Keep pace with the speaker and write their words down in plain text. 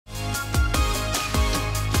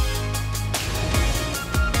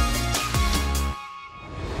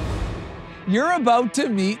You're about to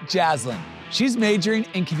meet Jaslin. She's majoring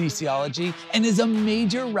in kinesiology and is a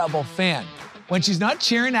major Rebel fan. When she's not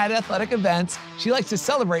cheering at athletic events, she likes to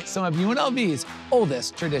celebrate some of UNLV's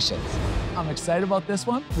oldest traditions. I'm excited about this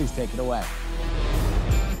one. Please take it away.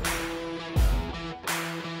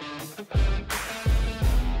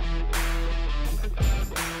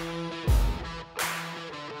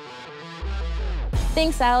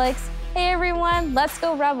 Thanks, Alex. Hey everyone, let's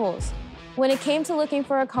go Rebels. When it came to looking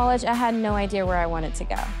for a college, I had no idea where I wanted to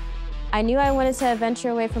go. I knew I wanted to venture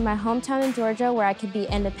away from my hometown in Georgia where I could be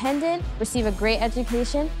independent, receive a great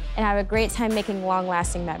education, and have a great time making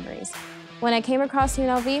long-lasting memories. When I came across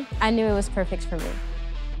UNLV, I knew it was perfect for me.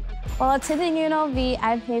 While attending UNLV,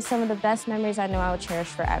 I've made some of the best memories I know I will cherish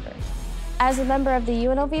forever. As a member of the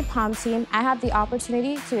UNLV POM team, I have the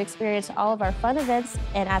opportunity to experience all of our fun events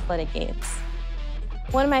and athletic games.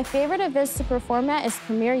 One of my favorite events to perform at is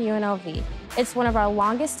Premier UNLV. It's one of our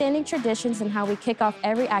longest standing traditions in how we kick off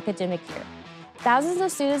every academic year. Thousands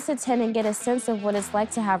of students attend and get a sense of what it's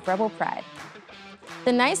like to have Rebel pride.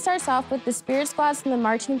 The night starts off with the Spirit Squads and the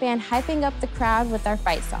marching band hyping up the crowd with our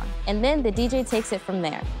fight song, and then the DJ takes it from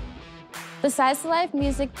there. Besides the live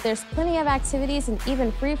music, there's plenty of activities and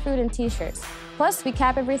even free food and t-shirts. Plus, we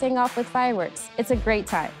cap everything off with fireworks. It's a great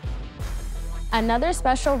time. Another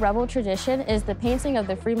special Rebel tradition is the painting of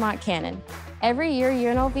the Fremont Cannon. Every year,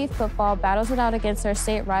 UNLV football battles it out against our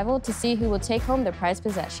state rival to see who will take home the prized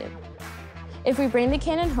possession. If we bring the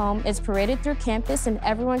cannon home, it's paraded through campus and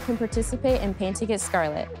everyone can participate in painting it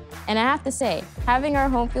scarlet. And I have to say, having our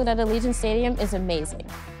home field at Allegiant Stadium is amazing.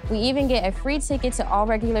 We even get a free ticket to all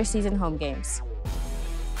regular season home games.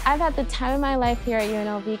 I've had the time of my life here at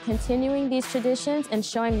UNLV continuing these traditions and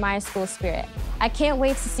showing my school spirit. I can't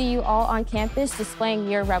wait to see you all on campus displaying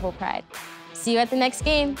your Rebel pride. See you at the next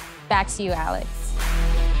game. Back to you, Alex.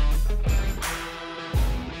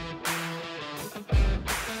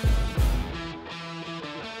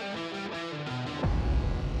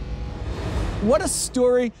 What a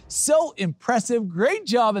story, so impressive. Great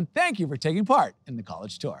job, and thank you for taking part in the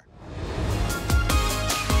college tour.